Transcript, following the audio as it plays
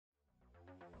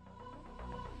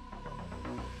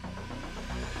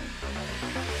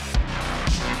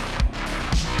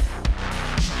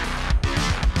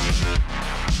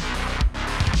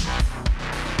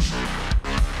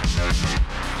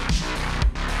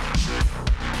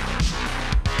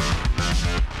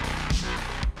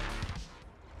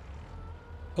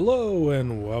Hello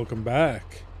and welcome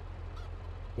back.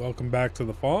 Welcome back to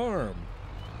the farm.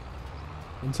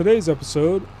 In today's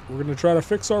episode, we're going to try to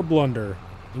fix our blunder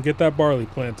and get that barley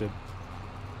planted.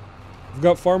 We've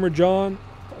got Farmer John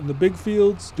in the big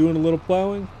fields doing a little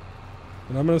plowing,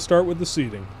 and I'm going to start with the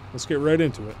seeding. Let's get right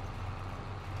into it.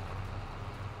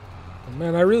 And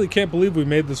man, I really can't believe we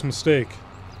made this mistake.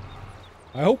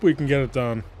 I hope we can get it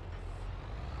done.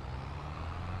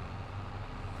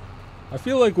 I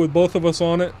feel like with both of us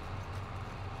on it,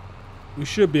 we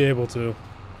should be able to.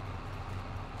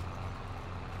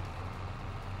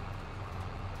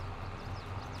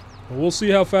 But we'll see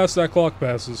how fast that clock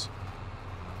passes.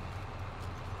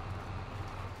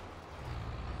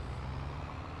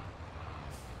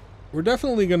 We're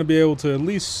definitely going to be able to at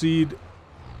least seed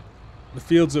the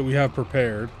fields that we have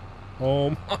prepared. Oh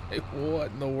my,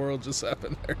 what in the world just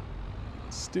happened there?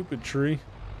 Stupid tree.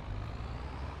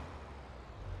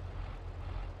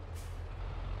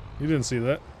 You didn't see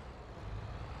that.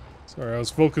 Sorry, I was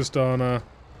focused on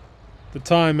the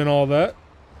time and all that.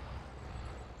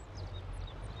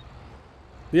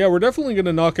 Yeah, we're definitely going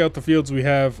to knock out the fields we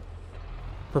have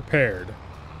prepared.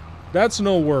 That's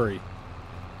no worry.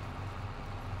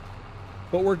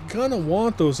 But we're going to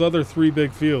want those other 3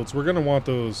 big fields. We're going to want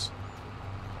those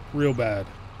real bad.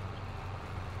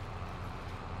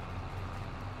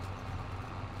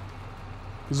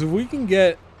 Because if we can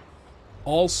get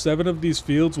all 7 of these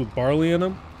fields with barley in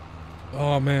them,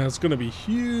 oh man, it's going to be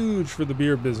huge for the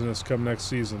beer business come next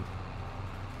season.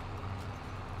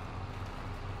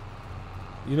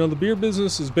 You know, the beer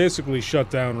business is basically shut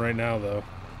down right now, though.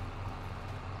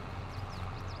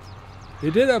 They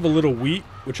did have a little wheat,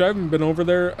 which I haven't been over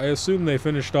there. I assume they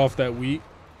finished off that wheat.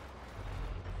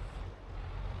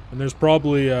 And there's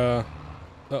probably,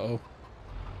 uh-oh.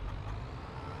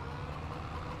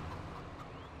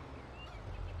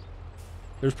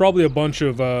 There's probably a bunch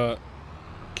of,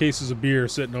 cases of beer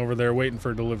sitting over there waiting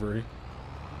for delivery.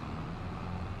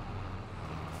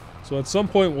 So at some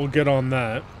point we'll get on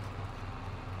that.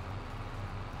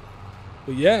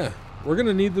 But yeah, we're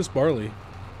gonna need this barley.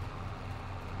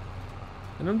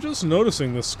 And I'm just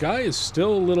noticing the sky is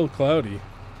still a little cloudy.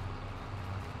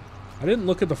 I didn't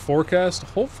look at the forecast.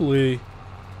 Hopefully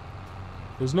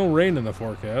there's no rain in the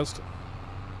forecast.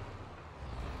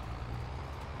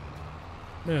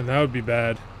 Man, that would be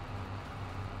bad.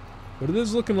 But it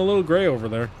is looking a little gray over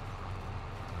there.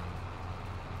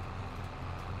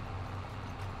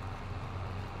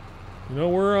 You know,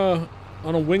 we're on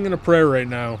a wing and a prayer right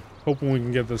now, hoping we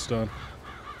can get this done.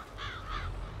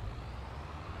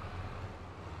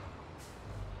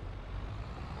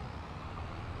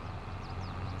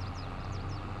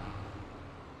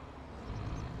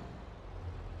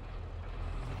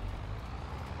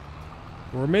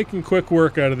 We're making quick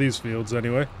work out of these fields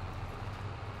anyway.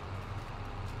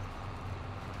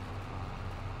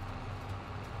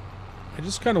 I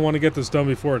just kind of want to get this done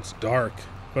before it's dark.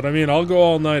 But I mean, I'll go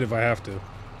all night if I have to.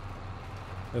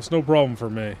 That's no problem for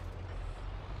me.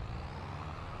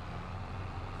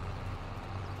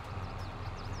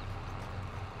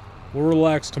 We'll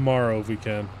relax tomorrow if we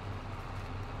can.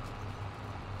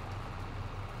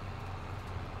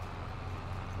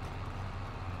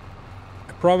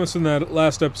 Promised in that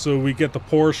last episode we get the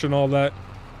Porsche and all that.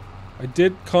 I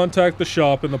did contact the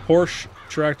shop and the Porsche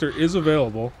tractor is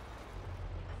available.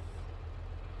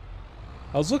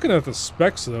 I was looking at the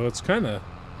specs though, it's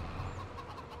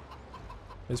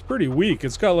pretty weak.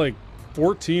 It's got like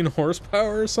 14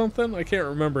 horsepower or something. I can't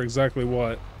remember exactly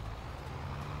what.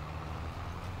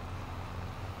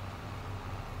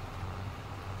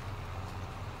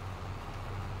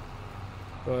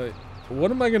 But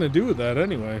what am I gonna do with that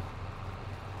anyway?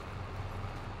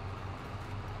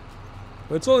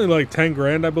 It's only like 10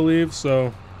 grand, I believe,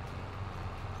 so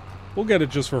we'll get it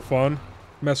just for fun.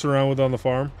 Mess around with on the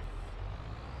farm.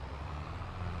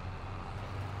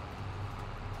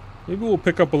 Maybe we'll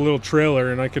pick up a little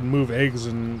trailer and I can move eggs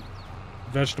and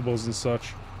vegetables and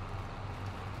such.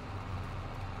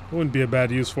 It wouldn't be a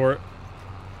bad use for it.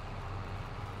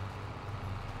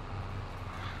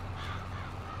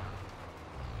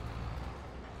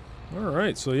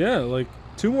 Alright, so yeah, like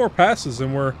 2 more passes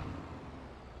and we're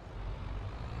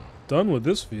done with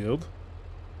this field.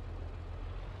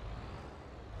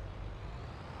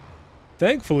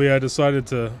 Thankfully, I decided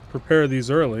to prepare these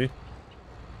early.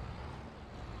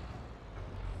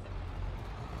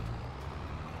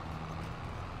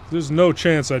 There's no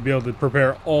chance I'd be able to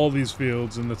prepare all these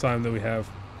fields in the time that we have.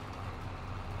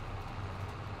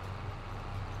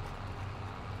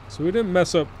 So we didn't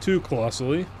mess up too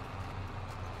colossally.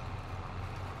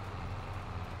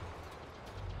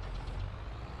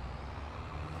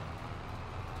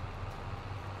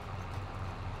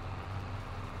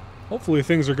 Hopefully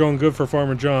things are going good for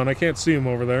Farmer John. I can't see him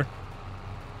over there.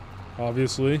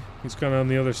 Obviously. He's kind of on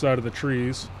the other side of the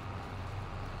trees.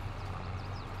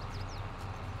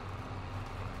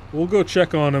 We'll go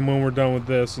check on him when we're done with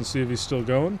this and see if he's still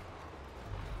going.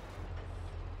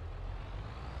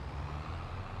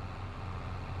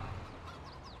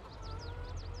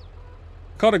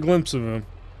 Caught a glimpse of him.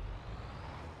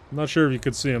 I'm not sure if you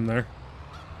could see him there.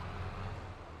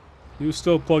 He was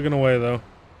still plugging away though.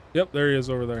 Yep, there he is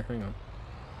over there. Hang on.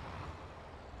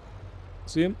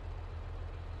 See him?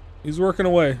 He's working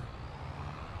away.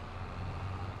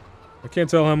 I can't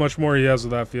tell how much more he has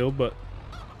of that field, but...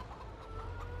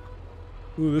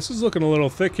 Ooh, this is looking a little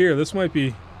thick here. This might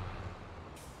be...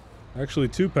 actually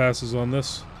 2 passes on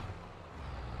this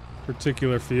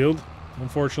particular field,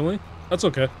 unfortunately. That's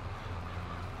okay.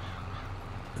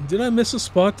 Did I miss a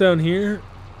spot down here?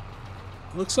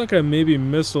 Looks like I maybe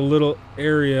missed a little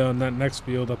area on that next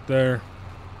field up there.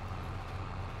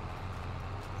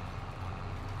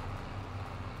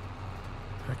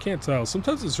 I can't tell.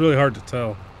 Sometimes it's really hard to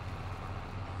tell.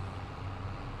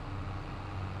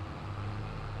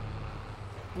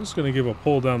 I'm just gonna give a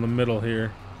pull down the middle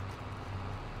here.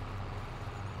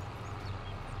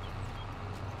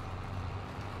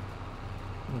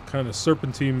 We'll kind of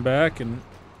serpentine back and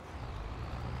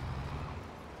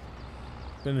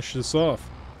finish this off.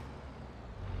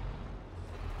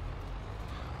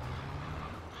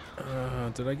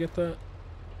 Did I get that?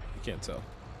 I can't tell.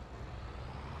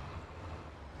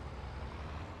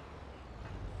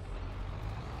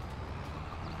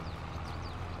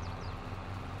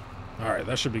 Alright,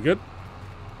 that should be good.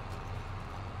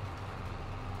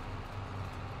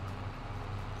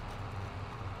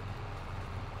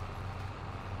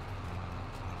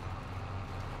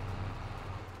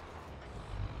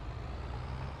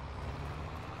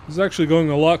 This is actually going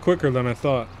a lot quicker than I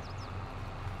thought.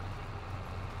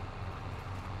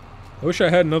 I wish I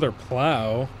had another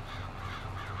plow,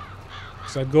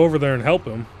 because I'd go over there and help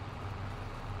him.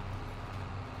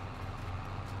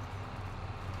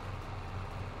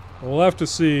 We'll have to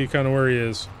see kind of where he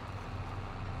is.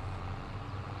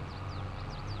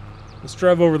 Let's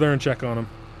drive over there and check on him.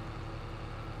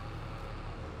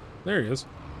 There he is.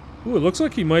 Ooh, it looks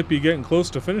like he might be getting close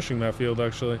to finishing that field,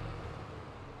 actually.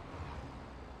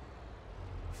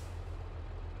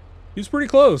 He's pretty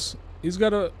close. He's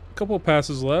got a couple of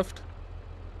passes left.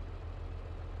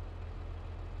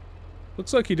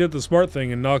 Looks like he did the smart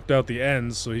thing and knocked out the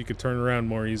ends so he could turn around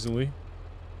more easily.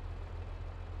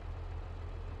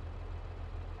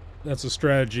 That's a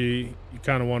strategy you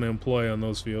kind of want to employ on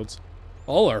those fields.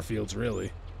 All our fields,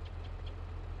 really.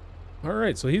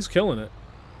 Alright, so he's killing it.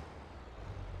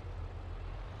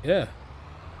 Yeah.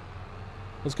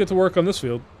 Let's get to work on this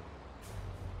field.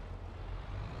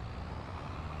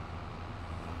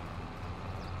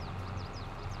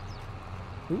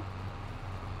 Ooh.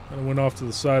 Kind of went off to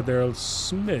the side there a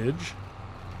smidge.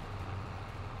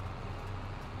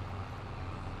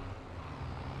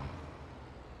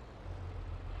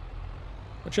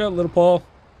 Watch out, little Paul.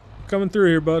 I'm coming through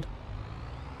here, bud.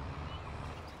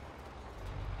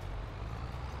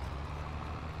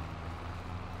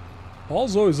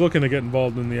 Paul's always looking to get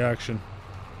involved in the action.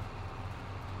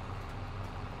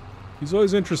 He's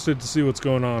always interested to see what's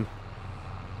going on.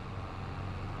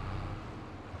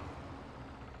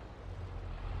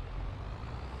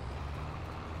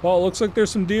 Paul, looks like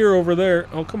there's some deer over there.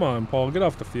 Oh, come on, Paul. Get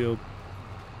off the field.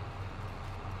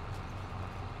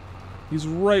 He's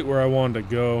right where I wanted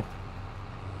to go.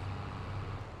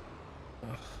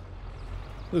 Ugh.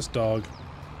 This dog.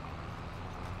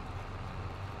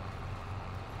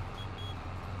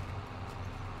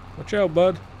 Watch out,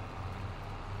 bud.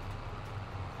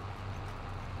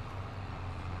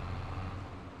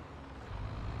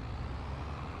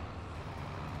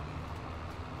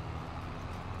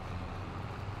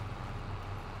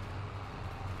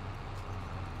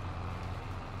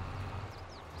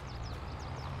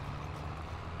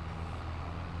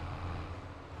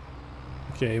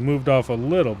 Okay, he moved off a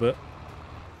little bit.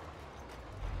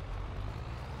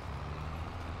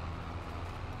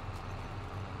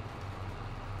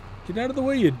 Get out of the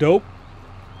way, you dope.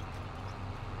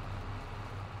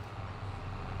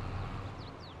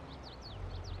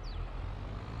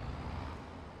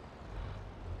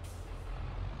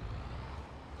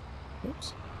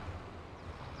 Oops.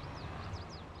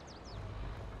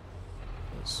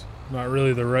 That's not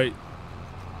really the right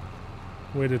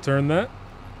way to turn that.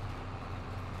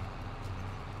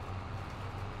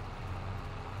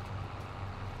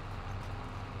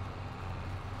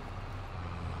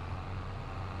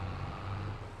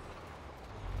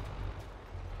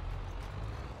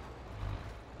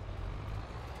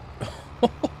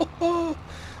 Oh,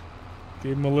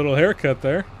 gave him a little haircut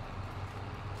there.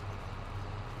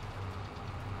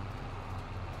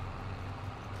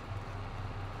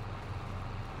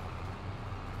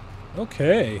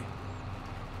 Okay.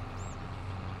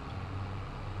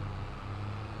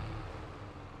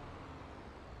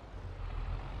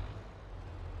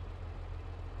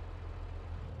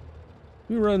 Let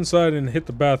me run inside and hit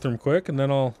the bathroom quick, and then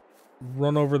I'll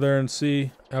run over there and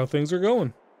see how things are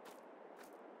going.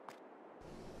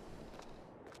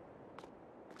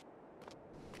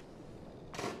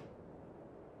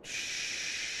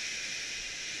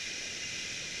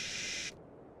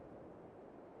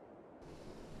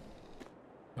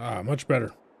 Ah, much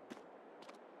better.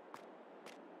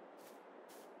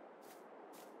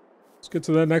 Let's get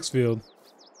to that next field.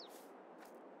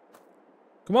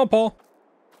 Come on, Paul.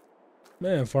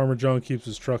 Man, Farmer John keeps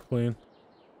his truck clean.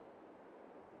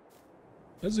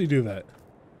 How does he do that?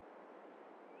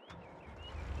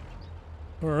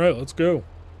 Alright, let's go.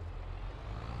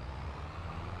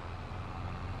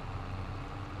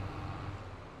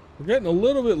 We're getting a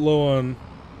little bit low on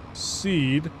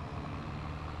seed.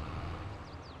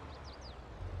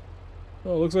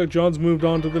 Oh, it looks like John's moved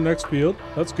on to the next field.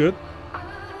 That's good.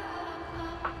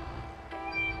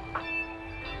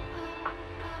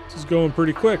 This is going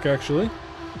pretty quick, actually.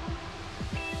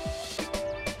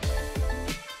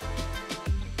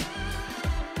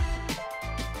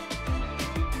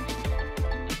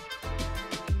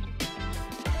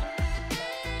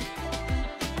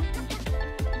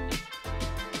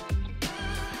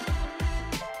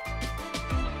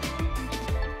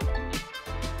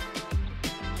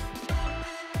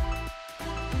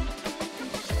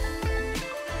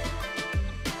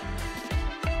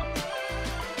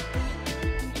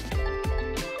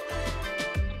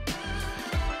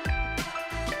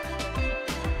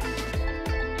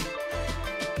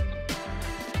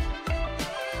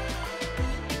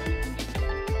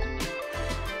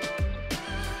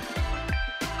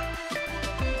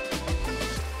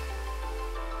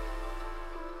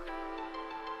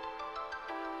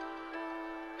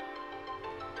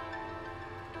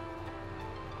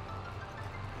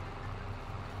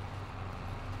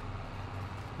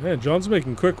 Man, John's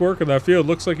making quick work of that field.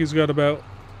 Looks like he's got about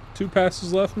 2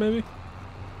 passes left, maybe?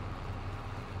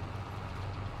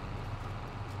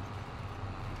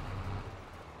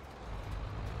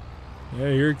 Yeah,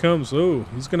 here he comes. Oh,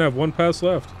 he's gonna have 1 pass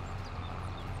left.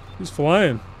 He's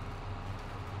flying.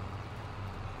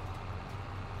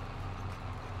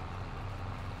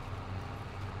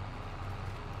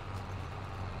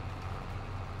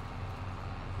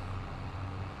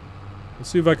 Let's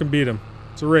see if I can beat him.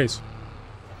 It's a race.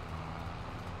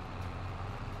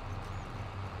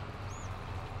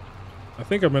 I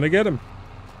think I'm gonna get him.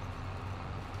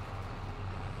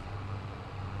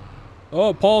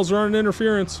 Oh, Paul's running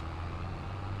interference.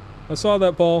 I saw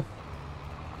that, Paul.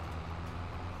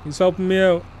 He's helping me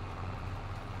out.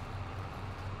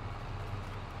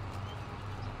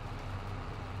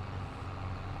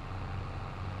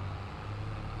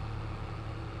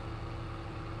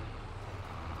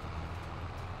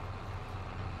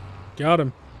 Got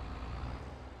him.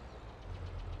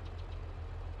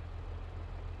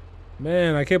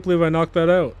 Man, I can't believe I knocked that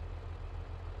out.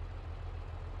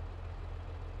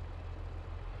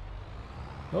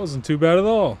 That wasn't too bad at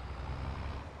all.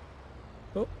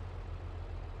 Oh.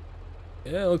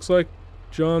 Yeah, looks like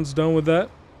John's done with that.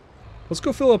 Let's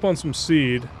go fill up on some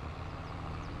seed.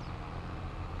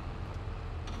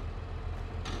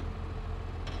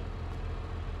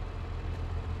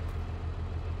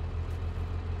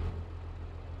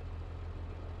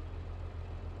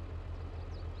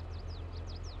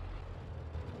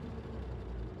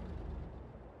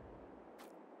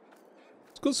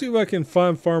 Let's go see if I can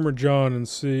find Farmer John and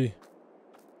see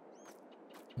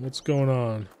what's going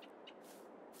on.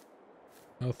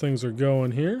 How things are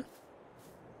going here.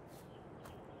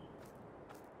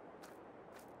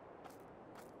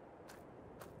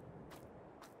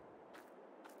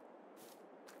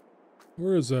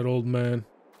 Where is that old man?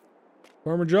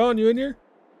 Farmer John, you in here?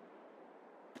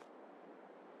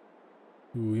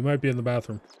 Ooh, he might be in the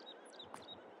bathroom.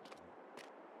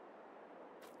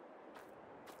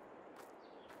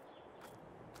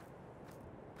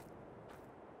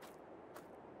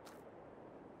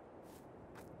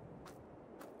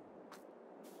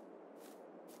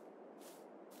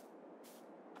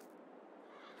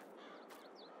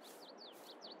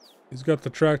 He's got the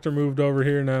tractor moved over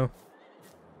here now.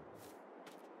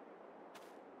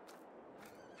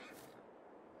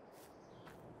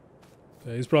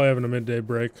 Yeah, he's probably having a midday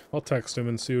break. I'll text him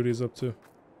and see what he's up to.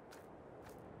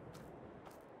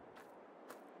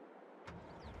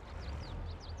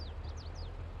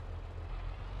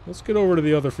 Let's get over to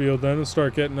the other field then and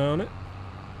start getting on it.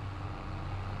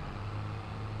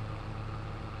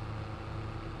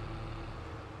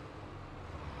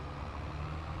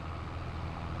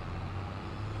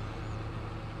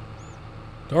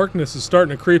 Darkness is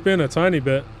starting to creep in a tiny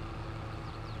bit.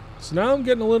 So now I'm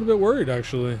getting a little bit worried,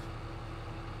 actually.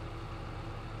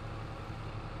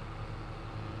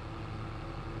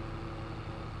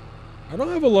 I don't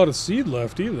have a lot of seed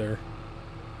left either.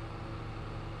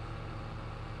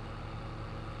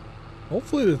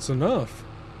 Hopefully that's enough.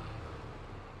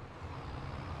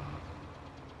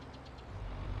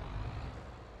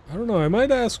 I don't know, I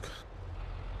might ask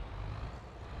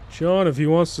Sean if he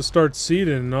wants to start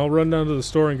seeding, and I'll run down to the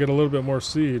store and get a little bit more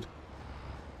seed.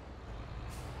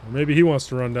 Or maybe he wants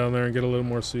to run down there and get a little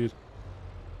more seed.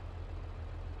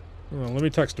 Hold on, let me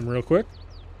text him real quick.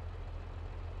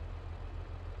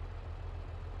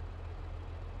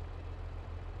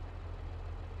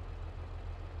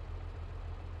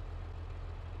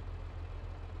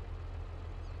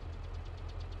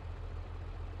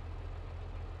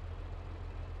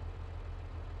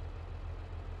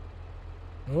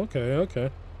 Okay, okay.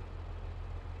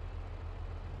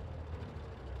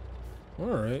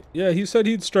 Alright. Yeah, he said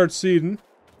he'd start seeding.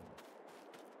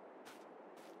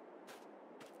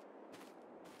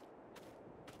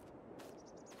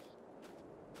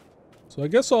 So I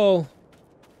guess I'll...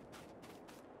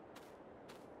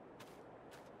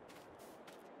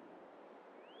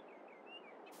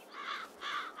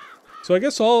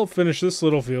 finish this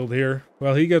little field here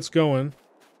while he gets going.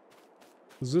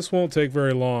 Because this won't take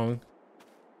very long.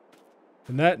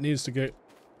 And that needs to get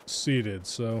seeded,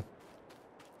 so...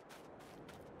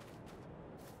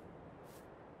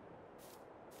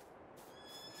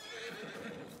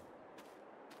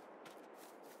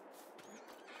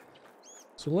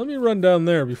 So let me run down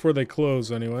there before they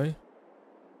close anyway.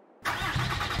 I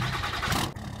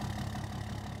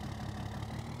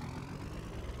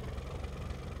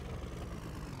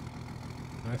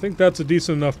think that's a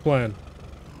decent enough plan.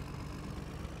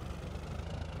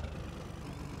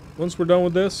 Once we're done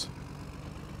with this,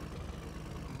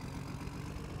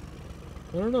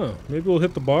 I don't know, maybe we'll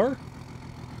hit the bar?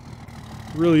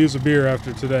 Really use a beer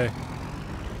after today.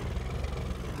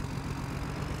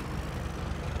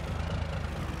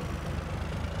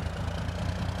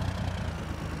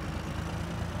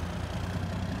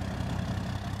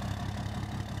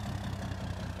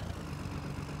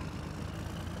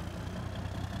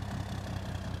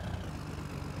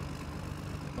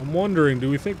 I'm wondering, do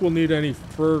we think we'll need any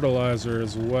fertilizer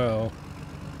as well?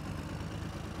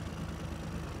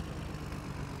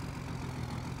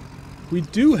 We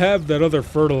do have that other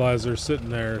fertilizer sitting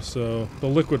there, so the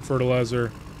liquid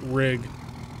fertilizer rig.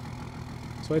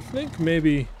 So I think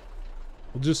maybe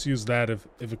we'll just use that if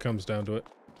it comes down to it.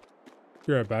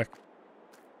 Be right back.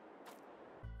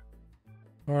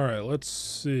 Alright, let's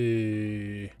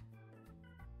see.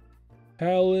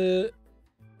 Pallet.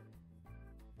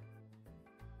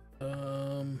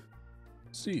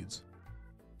 Seeds.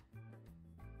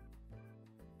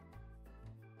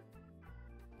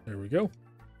 There we go.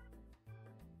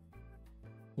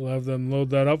 We'll have them load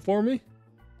that up for me.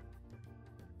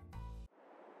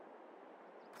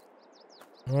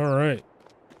 All right.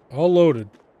 All loaded.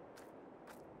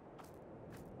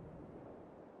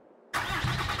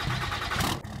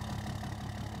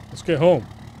 Let's get home.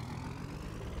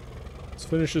 Let's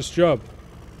finish this job.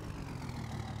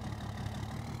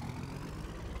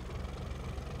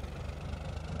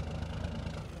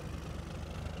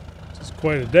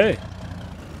 Quite a day.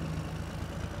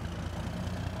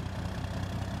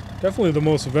 Definitely the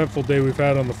most eventful day we've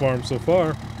had on the farm so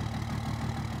far.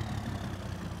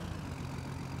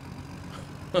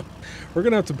 We're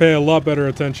gonna have to pay a lot better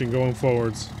attention going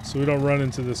forwards so we don't run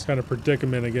into this kind of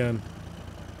predicament again.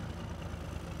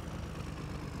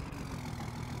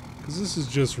 Because this is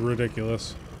just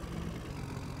ridiculous.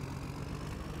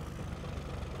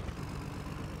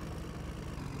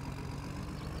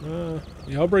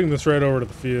 Yeah, I'll bring this right over to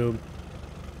the field.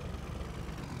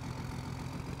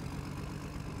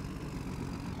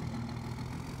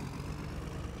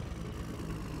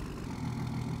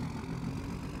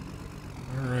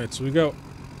 Alright, so we go.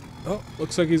 Oh,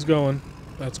 looks like he's going.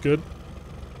 That's good.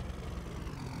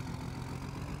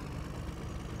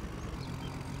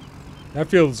 That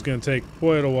field is going to take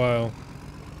quite a while.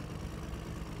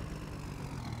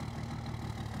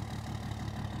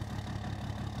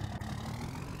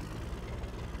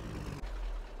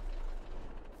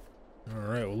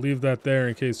 Alright, we'll leave that there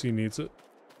in case he needs it.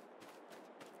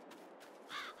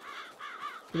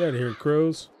 Get out of here,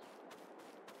 crows.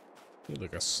 Need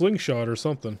like a slingshot or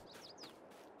something.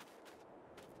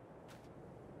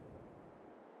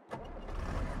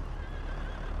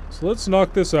 So let's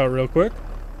knock this out real quick.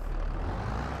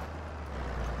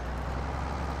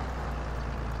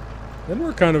 Then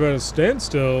we're kind of at a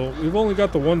standstill. We've only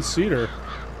got the one seater.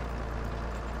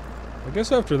 I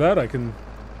guess after that I can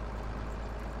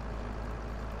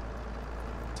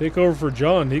take over for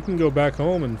John. He can go back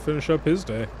home and finish up his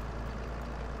day.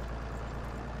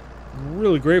 I'm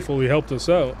really grateful he helped us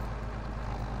out.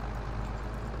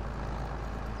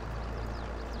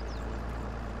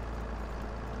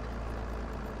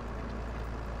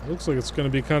 Looks like it's going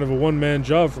to be kind of a one-man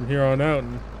job from here on out,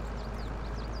 and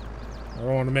I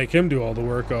don't want to make him do all the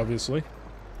work, obviously.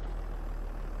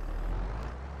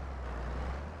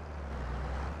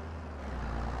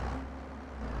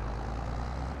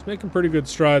 He's making pretty good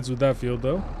strides with that field,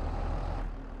 though.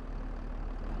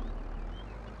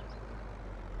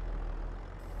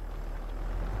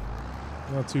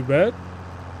 Not too bad.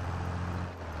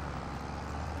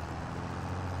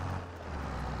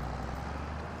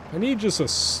 I need just a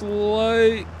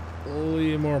slightly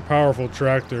more powerful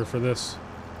tractor for this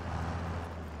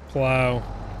plow.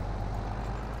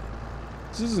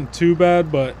 This isn't too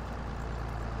bad, but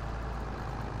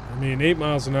I mean, 8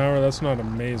 miles an hour, that's not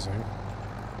amazing.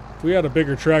 If we had a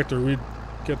bigger tractor, we'd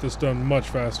get this done much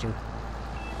faster.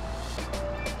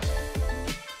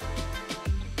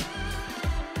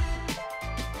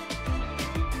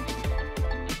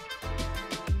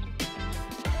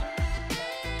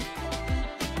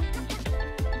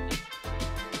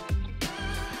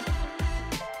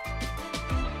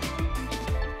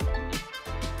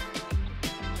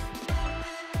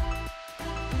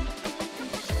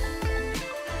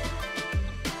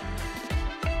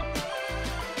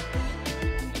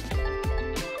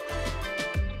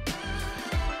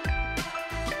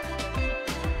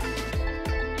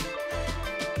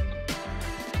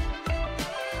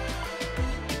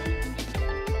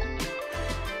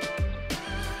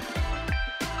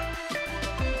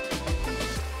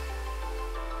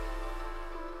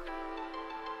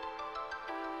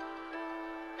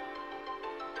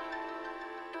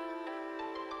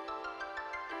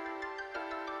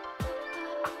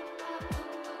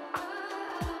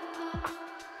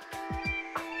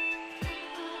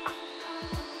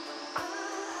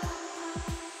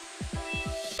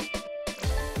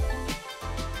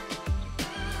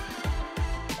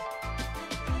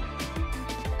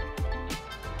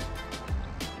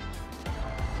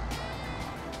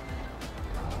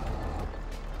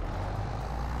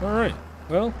 Alright,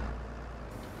 well,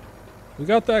 we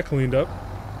got that cleaned up.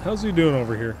 How's he doing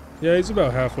over here? Yeah, he's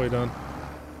about halfway done.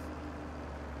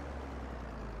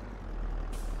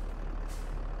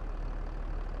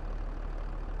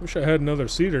 Wish I had another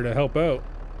seeder to help out.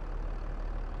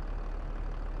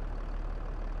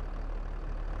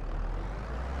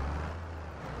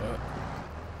 But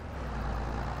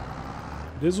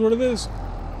it is what it is.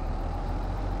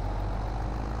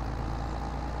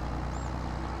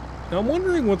 Now I'm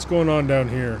wondering what's going on down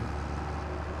here.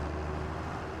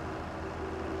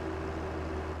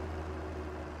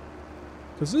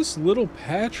 Because this little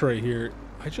patch right here,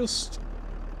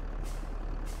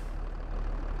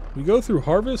 we go through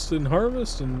harvest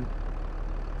and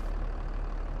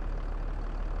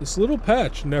this little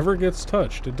patch never gets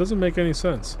touched. It doesn't make any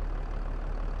sense.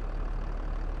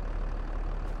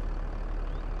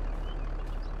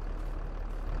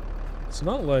 It's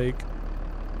not like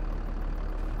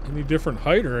any different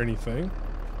height or anything.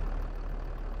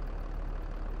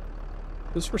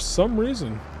 Just for some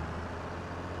reason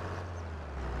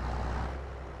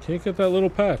can't get that little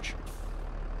patch.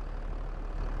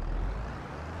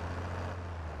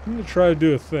 I'm gonna try to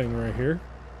do a thing right here.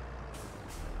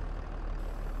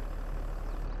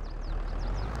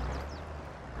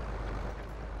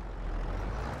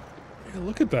 Yeah,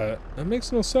 look at that. That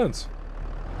makes no sense.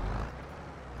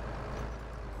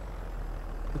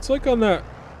 It's like on that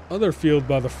other field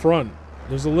by the front.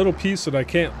 There's a little piece that I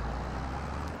can't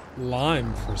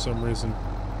lime for some reason.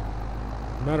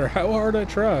 No matter how hard I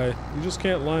try, you just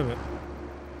can't lime it.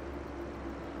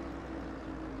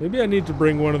 Maybe I need to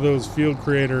bring one of those field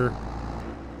creator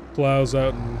plows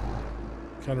out and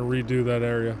kind of redo that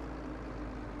area.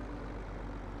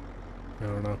 I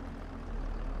don't know.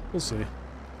 We'll see.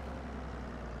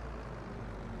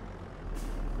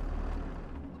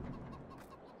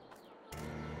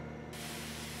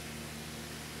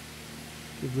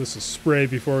 Give this a spray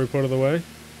before we put it away.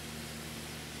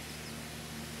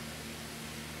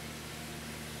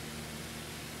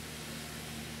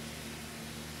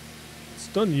 It's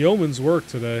done yeoman's work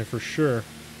today, for sure.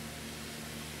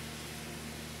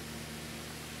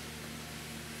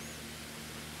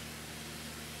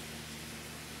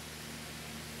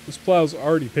 This plow's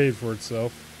already paid for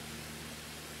itself.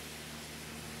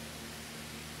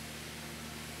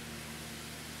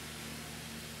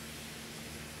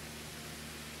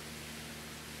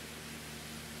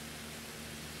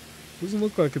 Doesn't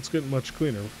look like it's getting much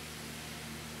cleaner.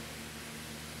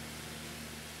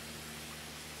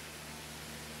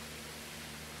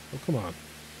 Oh, come on.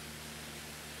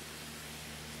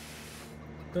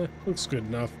 Looks good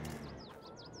enough.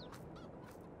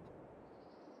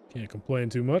 Can't complain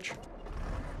too much.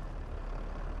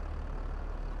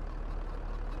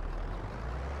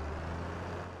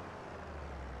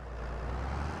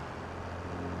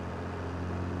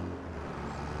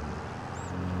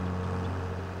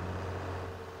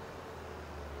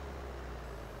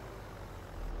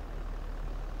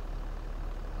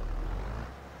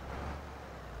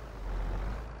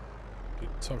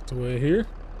 Get tucked away here.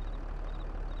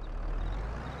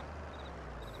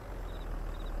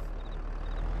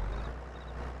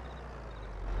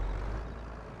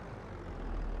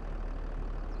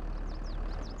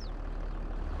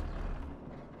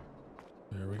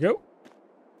 There we go.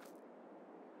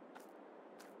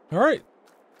 All right.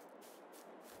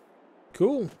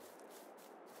 Cool.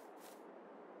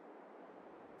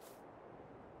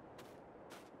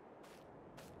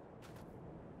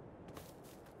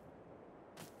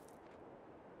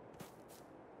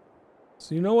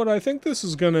 So you know what? I think this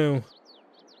is gonna...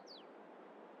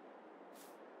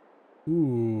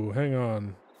 Ooh, hang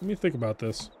on. Let me think about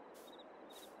this.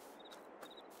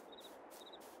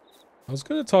 I was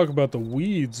gonna talk about the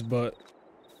weeds, but...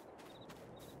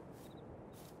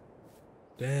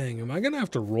 Dang, am I gonna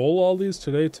have to roll all these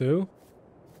today too?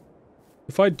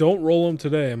 If I don't roll them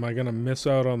today, am I gonna miss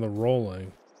out on the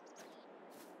rolling?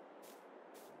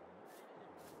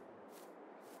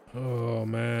 Oh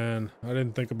man, I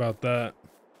didn't think about that.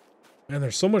 Man,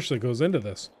 there's so much that goes into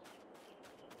this.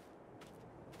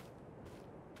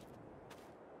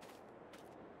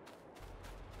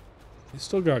 You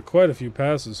still got quite a few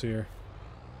passes here.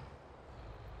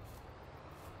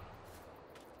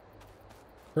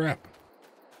 Crap.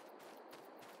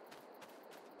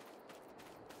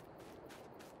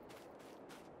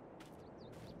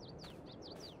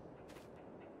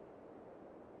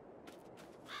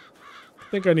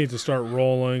 I think I need to start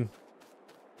rolling.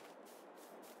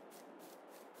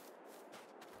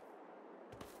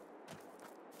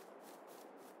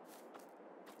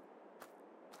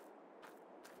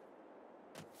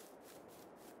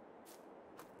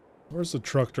 Where's the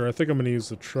tractor? I think I'm going to use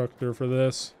the tractor for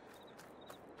this.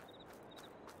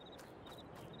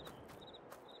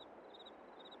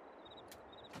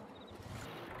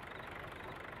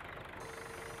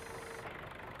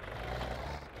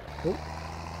 Oh.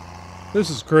 This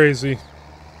is crazy.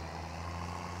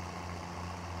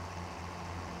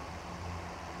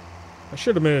 I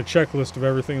should have made a checklist of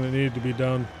everything that needed to be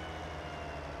done.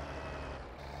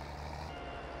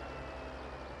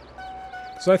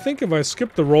 Because I think if I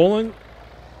skip the rolling,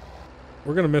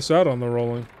 we're going to miss out on the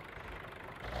rolling.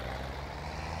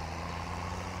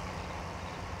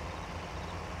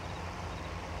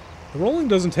 The rolling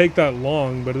doesn't take that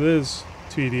long, but it is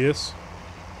tedious.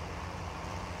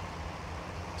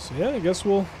 So yeah, I guess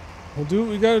we'll do what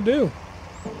we gotta do.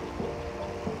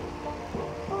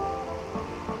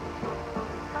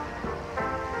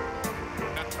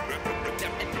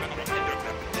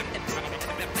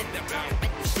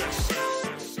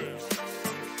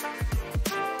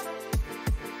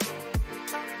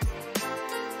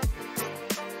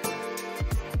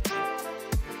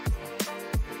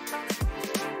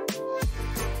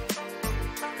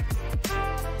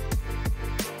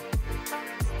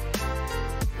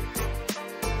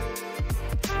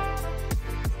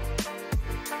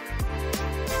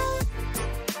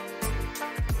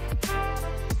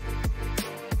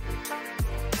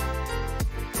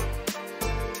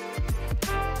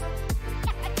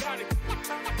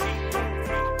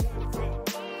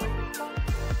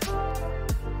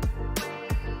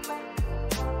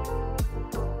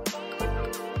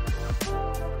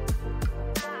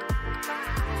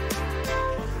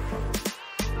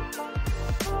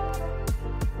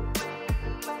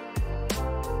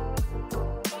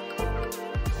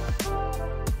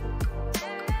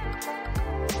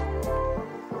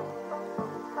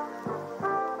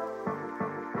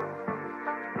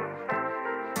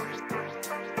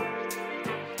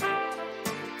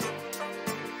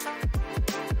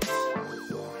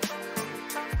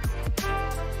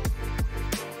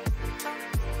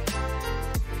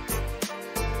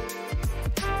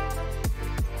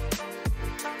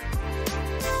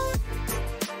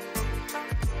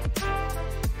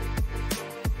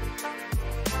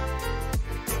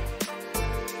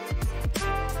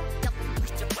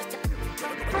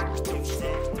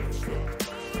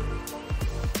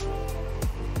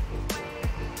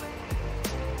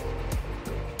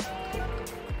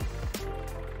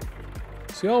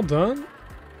 Is he all done?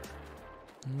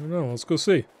 I don't know. Let's go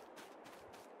see.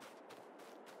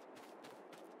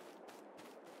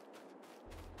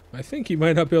 I think he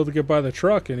might not be able to get by the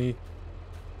truck, and he...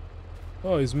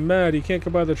 Oh, he's mad. He can't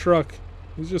get by the truck.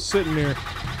 He's just sitting there.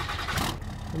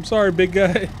 I'm sorry, big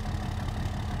guy.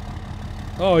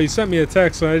 Oh, he sent me a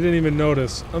text and I didn't even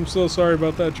notice. I'm so sorry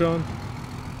about that, John.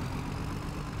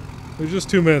 It was just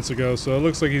 2 minutes ago, so it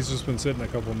looks like he's just been sitting a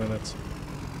couple minutes.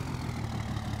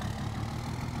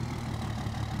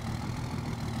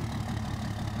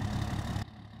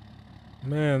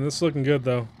 Man, this is looking good,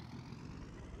 though.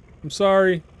 I'm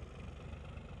sorry.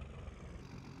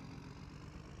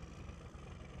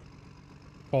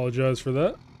 Apologize for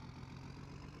that.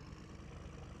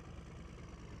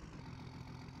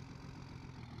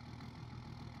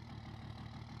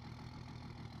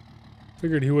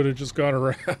 Figured he would have just got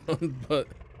around, but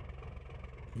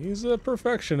he's a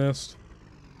perfectionist.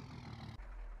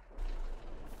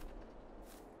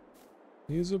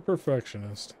 He's a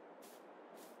perfectionist.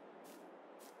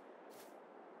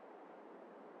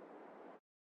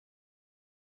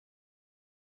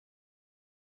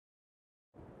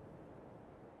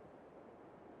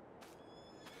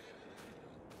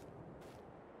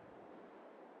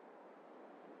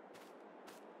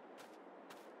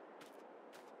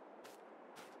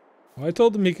 Well, I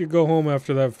told him he could go home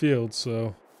after that field,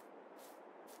 so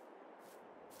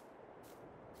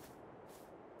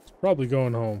he's probably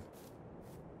going home.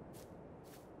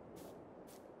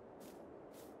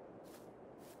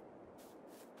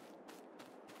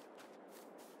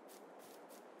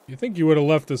 You think you would have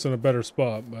left us in a better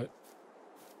spot, but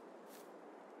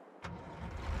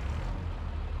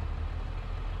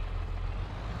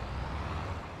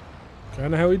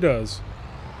kind of how he does.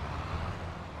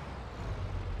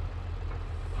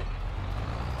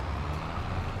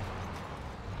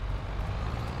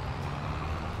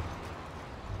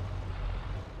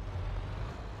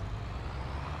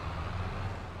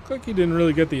 Looks like he didn't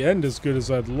really get the end as good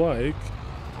as I'd like.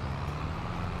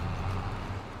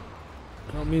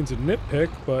 I don't mean to nitpick,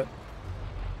 but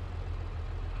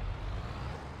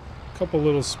a couple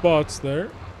little spots there.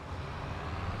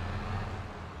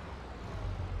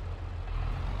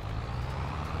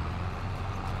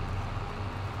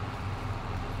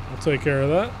 I'll take care of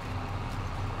that.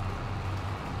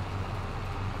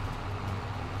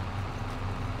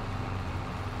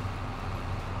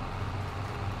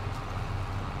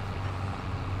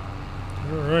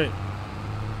 All right.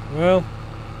 Well,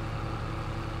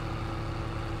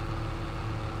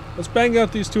 let's bang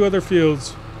out these 2 other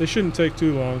fields. They shouldn't take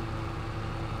too long.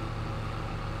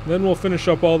 Then we'll finish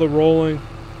up all the rolling.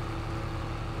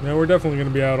 Now we're definitely going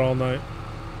to be out all night.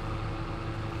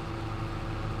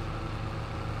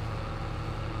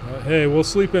 Hey, we'll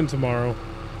sleep in tomorrow.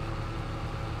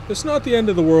 It's not the end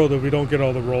of the world if we don't get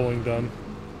all the rolling done.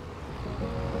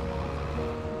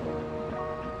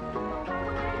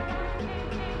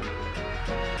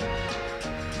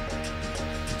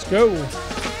 Let's go.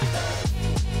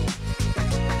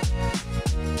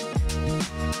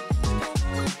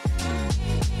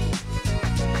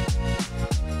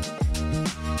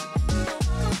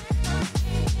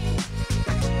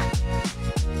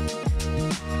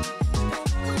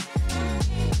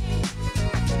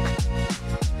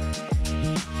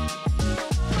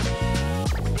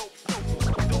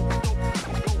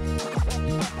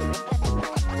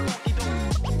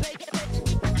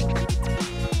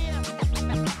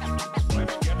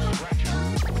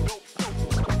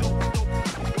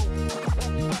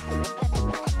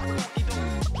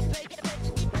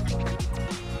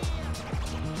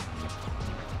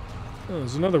 Oh,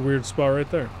 there's another weird spot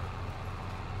right there.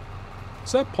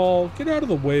 Is that Paul? Get out of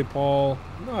the way, Paul.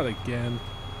 Not again.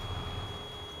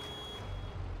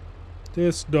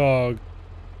 This dog.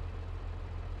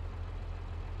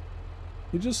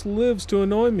 He just lives to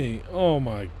annoy me. Oh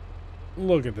my.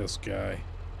 Look at this guy.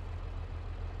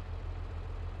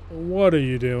 What are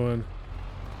you doing?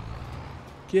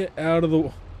 Get out of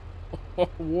the... Oh,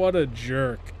 what a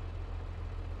jerk.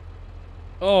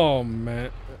 Oh,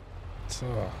 man.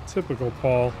 Oh, typical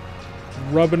Paul.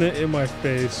 Rubbing it in my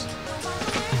face.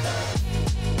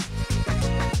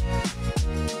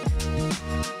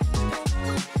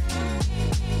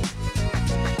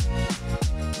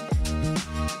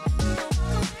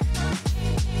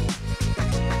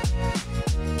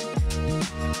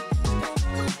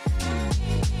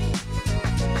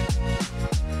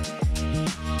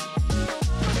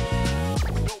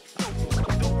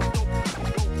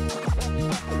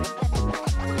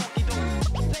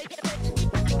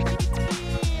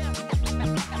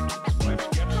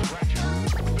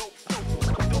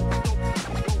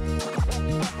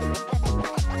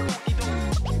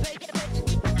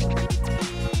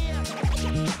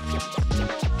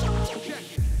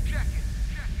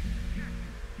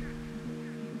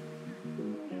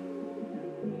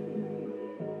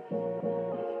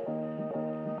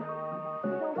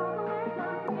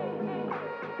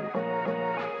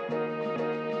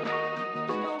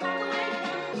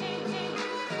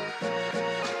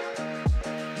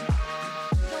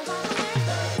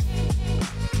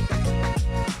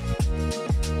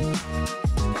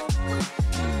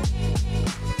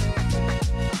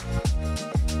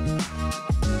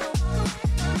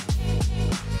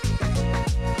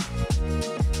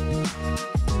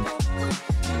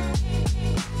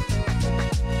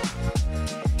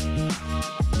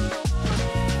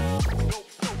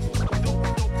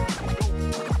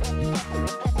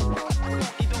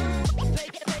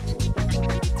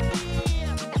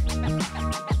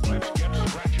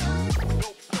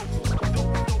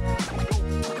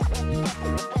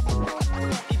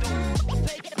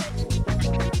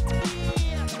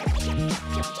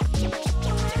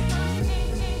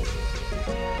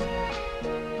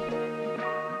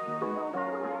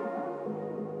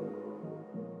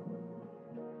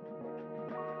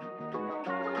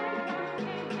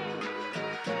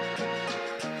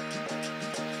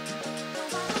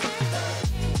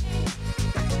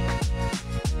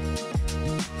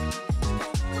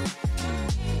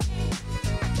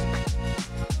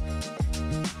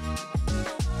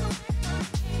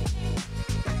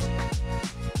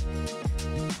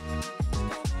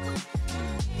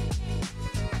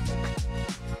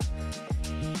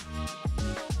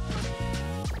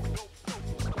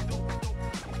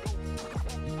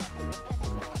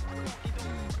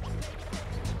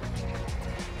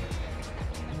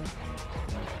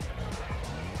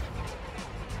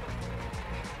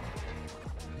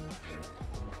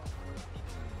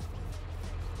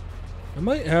 I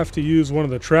might have to use one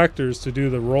of the tractors to do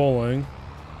the rolling.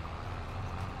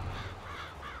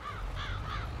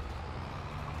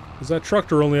 Because that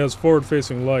tractor only has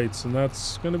forward-facing lights, and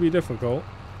that's going to be difficult.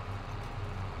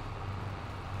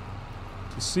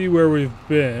 To see where we've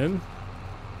been.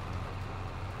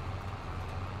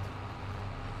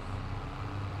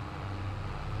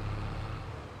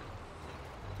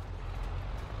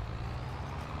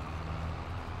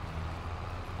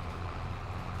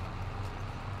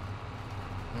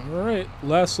 Alright,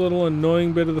 last little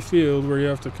annoying bit of the field where you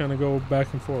have to kind of go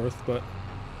back and forth, but...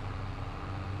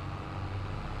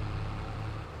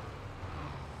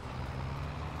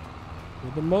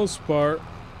 for the most part,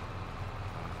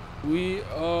 we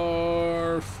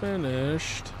are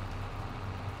finished.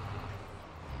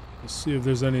 Let's see if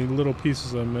there's any little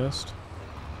pieces I missed.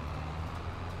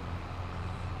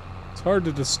 It's hard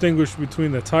to distinguish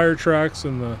between the tire tracks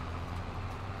and the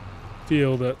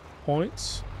field at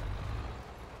points.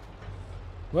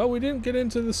 Well, we didn't get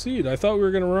into the seed. I thought we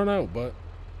were going to run out, but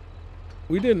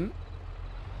we didn't.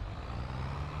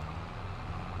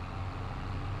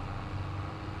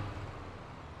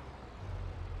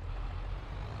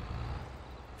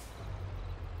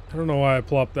 I don't know why I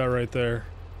plopped that right there.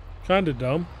 Kinda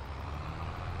dumb.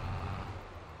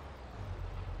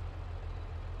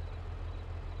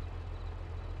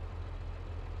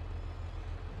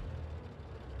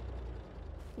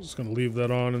 I'm just gonna leave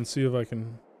that on and see if I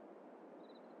can...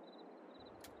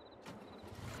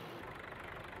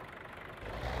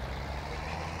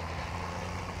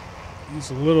 use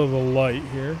a little of the light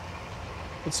here.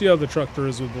 Let's see how the tractor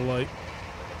is with the light.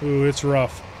 Ooh, it's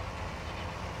rough.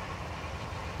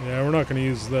 Yeah, we're not going to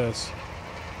use this.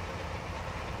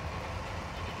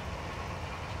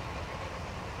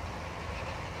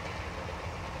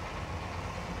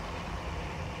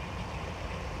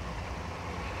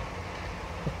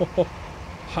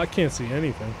 I can't see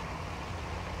anything.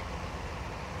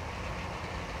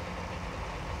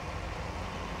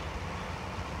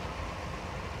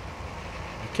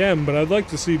 I can, but I'd like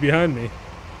to see behind me.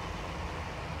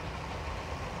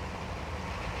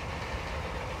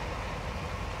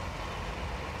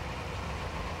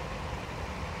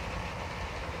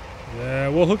 Yeah,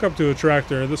 we'll hook up to a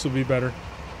tractor. This will be better.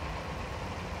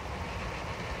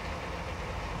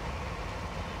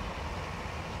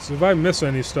 So if I miss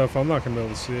any stuff, I'm not going to be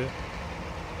able to see it.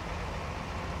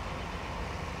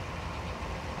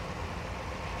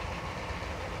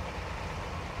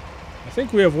 I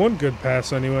think we have one good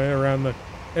pass anyway around the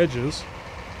edges.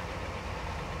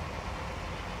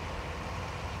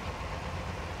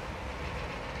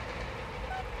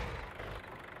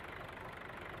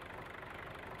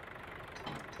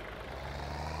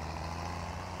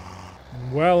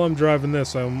 While I'm driving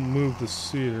this, I'll move the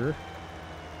seeder.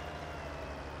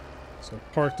 So I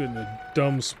parked it in a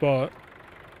dumb spot.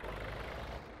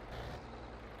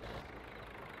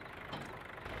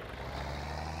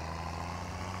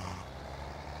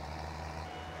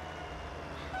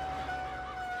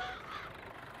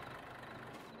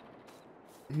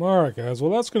 Alright guys,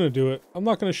 well that's going to do it. I'm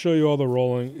not going to show you all the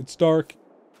rolling. It's dark,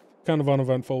 kind of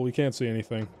uneventful, we can't see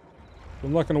anything.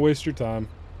 I'm not going to waste your time.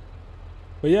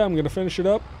 But yeah, I'm going to finish it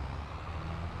up.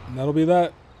 And that'll be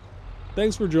that.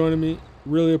 Thanks for joining me.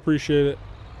 Really appreciate it.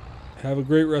 Have a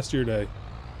great rest of your day.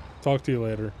 Talk to you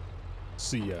later.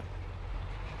 See ya.